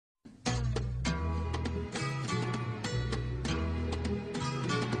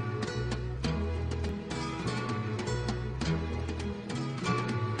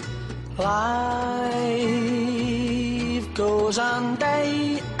Life goes on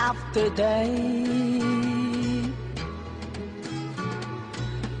day after day.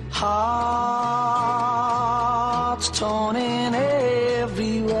 Hearts torn in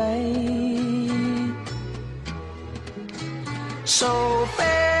every way. So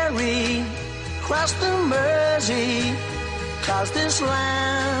ferry cross the Mersey, 'cause this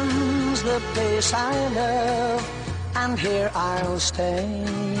land's the place I love, and here I'll stay.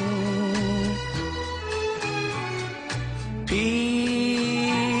 People,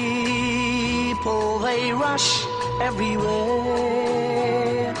 they rush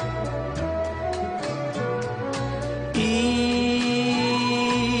everywhere,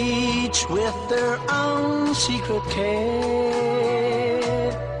 each with their own secret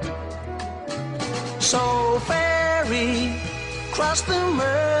care. So ferry cross the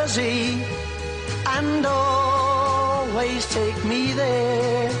Mersey and always take me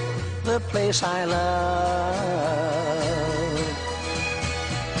there, the place I love.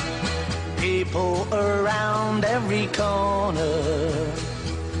 People around every corner,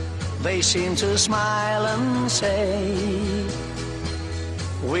 they seem to smile and say,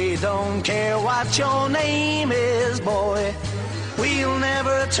 we don't care what your name is, boy, we'll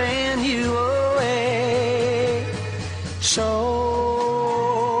never turn you away. So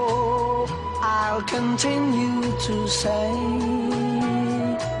I'll continue to say,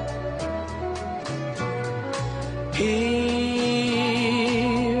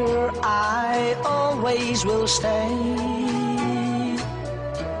 here I always will stay.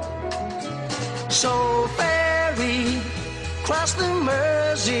 So ferry cross the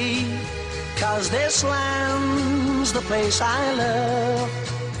Mersey, 'cause this land's the place I love,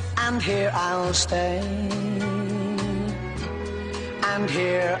 and here I'll stay. And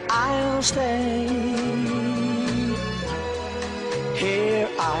here I'll stay. Here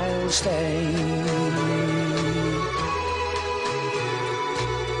I'll stay.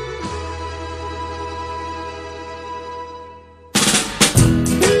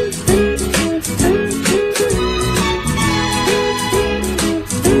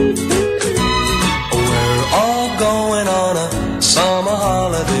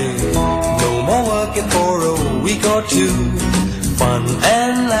 Or two, fun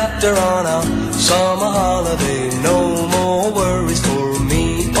and laughter on a summer holiday. No more worries for me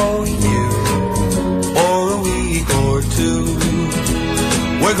or you, for a week or two.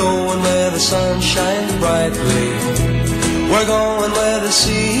 We're going where the sun shines brightly, we're going where the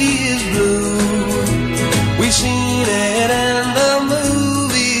sea is blue. We've seen it in the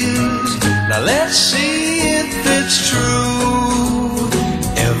movies, now let's see if it's true.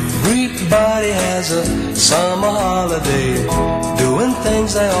 Everybody has a summer holiday, doing things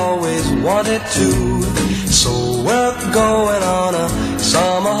they always wanted to. So we're going on a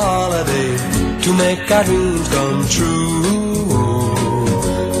summer holiday to make our dreams come true,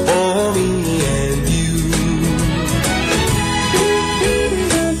 for me and you.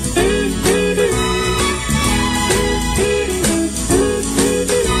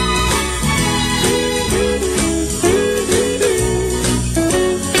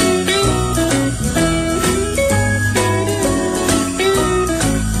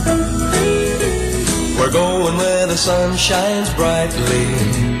 The sun shines brightly,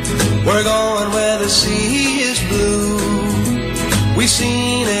 we're going where the sea is blue. We've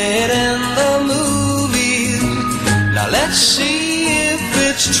seen it in the movies, now let's see if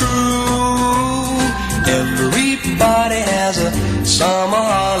it's true. Everybody has a summer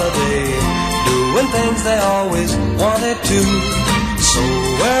holiday, doing things they always wanted to. So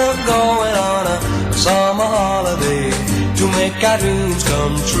we're going on a summer holiday to make our dreams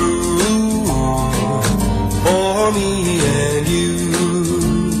come true, for me and you.